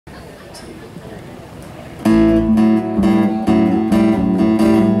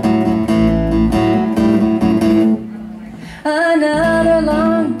Another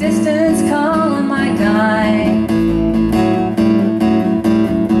long distance call on my dime.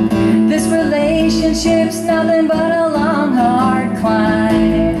 This relationship's nothing but a long hard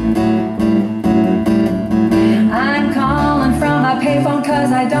climb. I'm calling from my payphone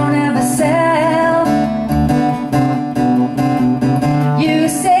cause I don't have a cell. You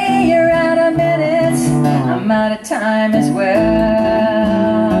say you're out of minutes, I'm out of time as well.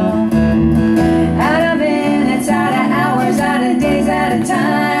 Out of minutes, out of hours, out of days, out of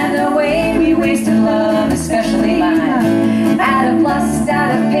time. The way we wasted love, especially mine. Out of lust,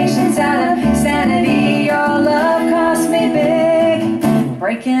 out of patience, out of sanity. Your love cost me big.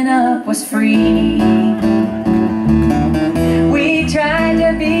 Breaking up was free. We tried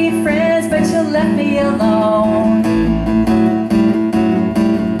to be friends, but you left me alone.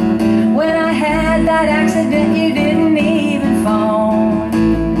 When I had that accident, you didn't even phone.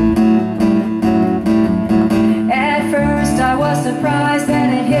 At first I was surprised,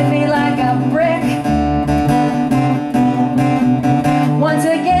 then it hit me like a brick. Once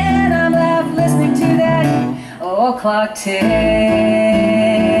again I'm left listening to that old clock tick.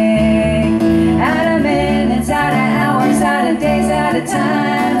 Out of minutes, out of hours, out of days, out of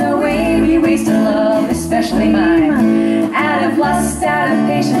time. The way we wasted love, especially mine. Out of lust, out of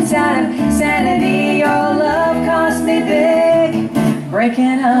patience, out of sanity. Your love cost me big.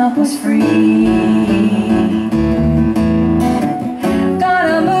 Breaking up was free.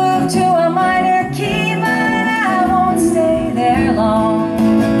 Gonna move to a minor key, but I won't stay there long.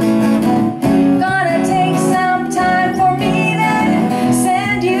 Gonna take some time for me, then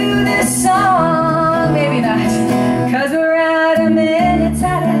send you this song. Maybe not, cause we're out of minutes,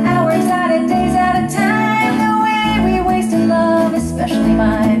 out of hours, out of days, out of time. The way we wasted love, especially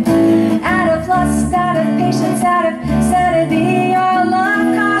mine. Out of lust, out of patience, out of sanity. Your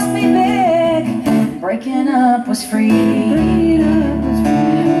love cost me big. Breaking up was free.